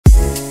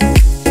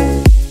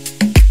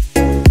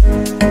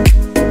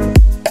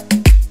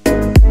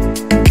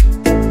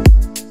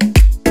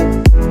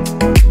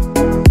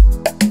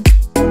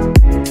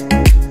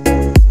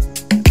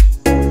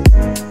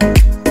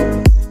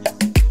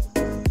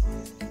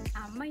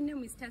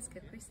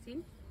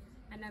Christine,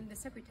 and I'm the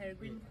secretary of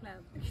Green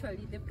Club.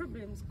 Actually, the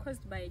problems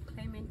caused by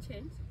climate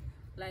change,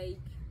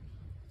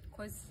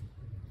 because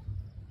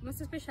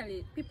most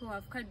especially people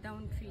have cut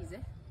down trees.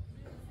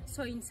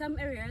 So in some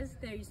areas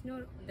there is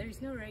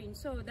no rain.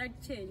 So that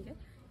change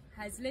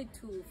has led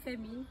to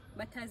famine.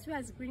 But as we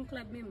as Green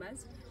Club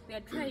members, we are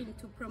trying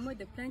to promote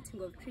the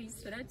planting of trees,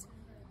 so that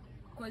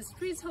because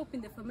trees help in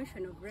the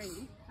formation of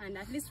rain, and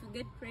at least we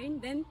get rain,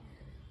 then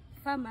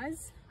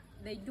farmers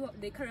they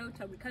carry out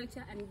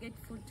agriculture and get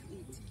food to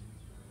eat.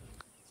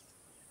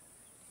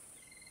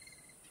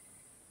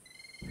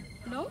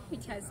 No,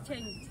 it has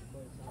changed,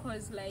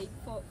 because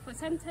for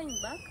some time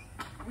back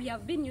we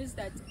have been used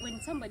that when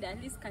somebody at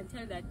least can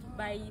tell that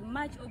by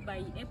March or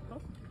by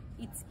April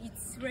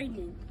it's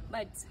raining,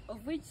 but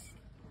of which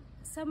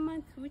some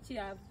months which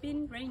have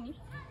been rainy,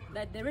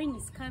 that the rain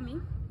is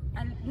coming,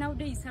 and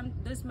nowadays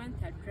those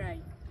months are dry.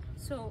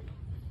 So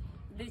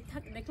the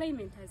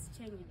climate has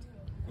changed.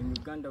 In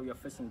Uganda, we are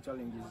facing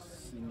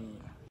challenges in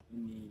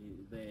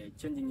the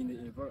changing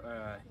in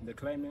the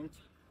climate,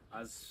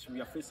 as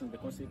we are facing the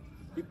concept.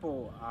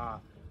 People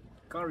are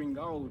carrying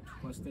out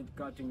constant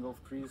cutting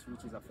of trees,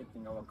 which is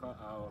affecting our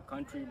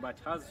country. But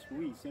as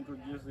we, Central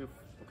Joseph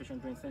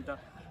Vocational Training Center,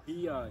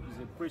 here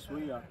is a place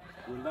where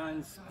we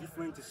learn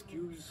different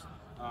skills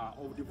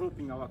of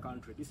developing our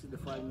country. This is the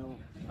final,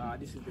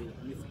 this is the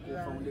mythical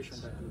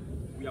foundation that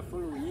we are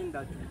following in,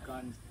 that we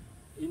can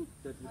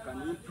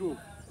improve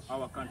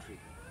our country.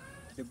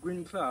 The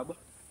Green Club,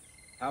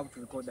 I have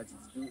to record that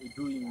it's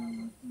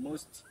doing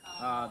most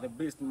the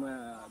best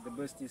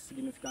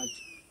significant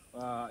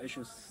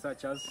issues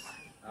such as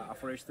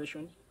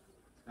afforestation.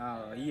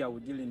 Here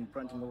we deal in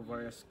planting of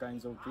various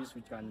kinds of trees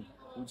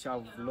which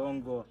have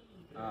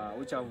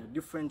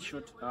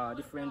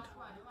different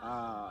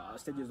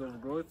stages of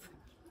growth,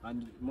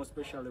 and more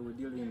especially we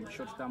deal in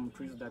short-term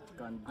trees that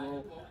can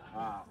grow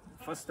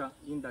faster,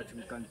 in that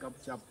we can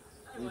catch up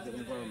with the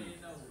environment.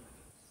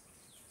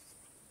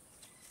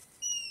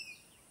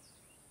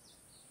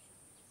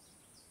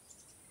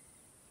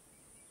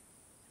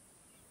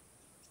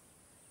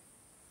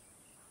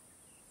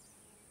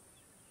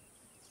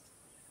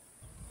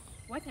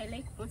 What I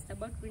like most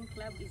about Green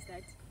Club is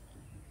that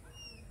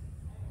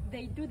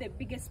they do the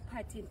biggest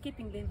part in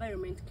keeping the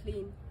environment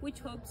clean, which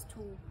helps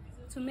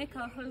to make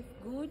our health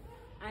good,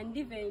 and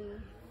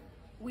even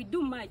we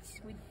do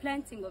much with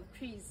planting of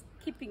trees,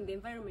 keeping the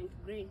environment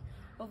green,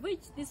 of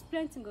which this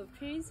planting of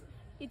trees,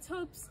 it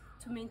helps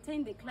to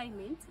maintain the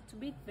climate to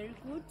be very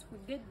good, to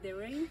get the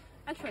rain.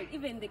 Actually,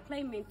 even the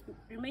climate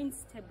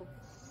remains stable.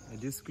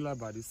 At this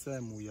club, at this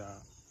time, we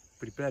are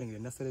preparing the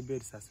nursery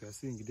beds as we are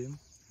seeing them.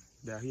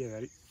 They are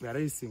here, we are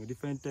raising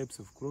different types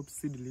of crops,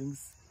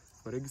 seedlings.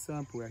 For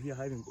example, we are here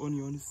having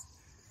onions,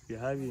 we are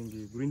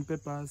having green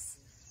peppers,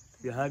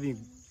 we are having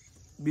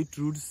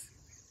beetroots.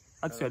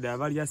 Actually, there are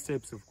various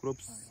types of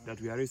crops that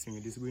we are raising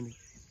in this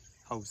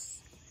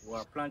greenhouse. We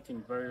are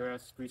planting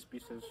various tree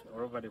species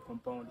all over the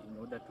compound in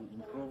order to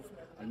improve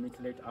and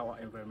mitigate our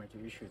environmental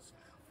issues.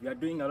 We are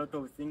doing a lot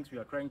of things. We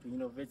are trying to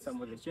innovate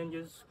some of the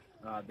changes.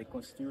 The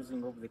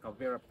constituting of the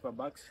Cavera paper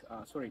bags,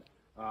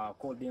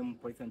 call them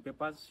polyethylene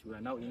papers. We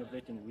are now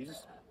innovating with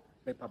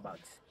paper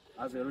bags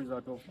as a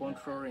result of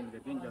controlling the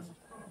dangers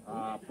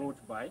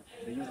brought by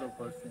the use of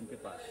polyethylene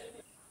papers.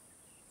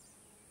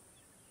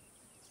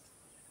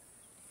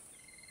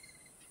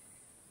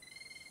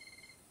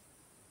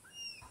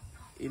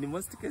 In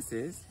most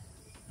cases,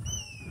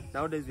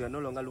 nowadays we are no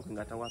longer looking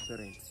at our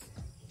parents.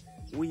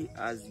 We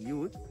as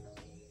youth,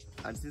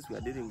 and since we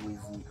are dealing with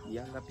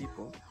younger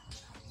people,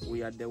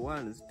 we are the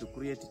ones to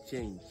create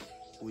change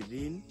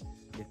within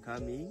the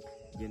coming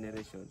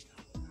generation.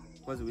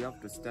 Because we have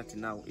to start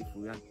now if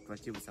we want to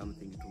achieve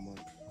something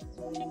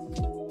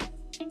tomorrow.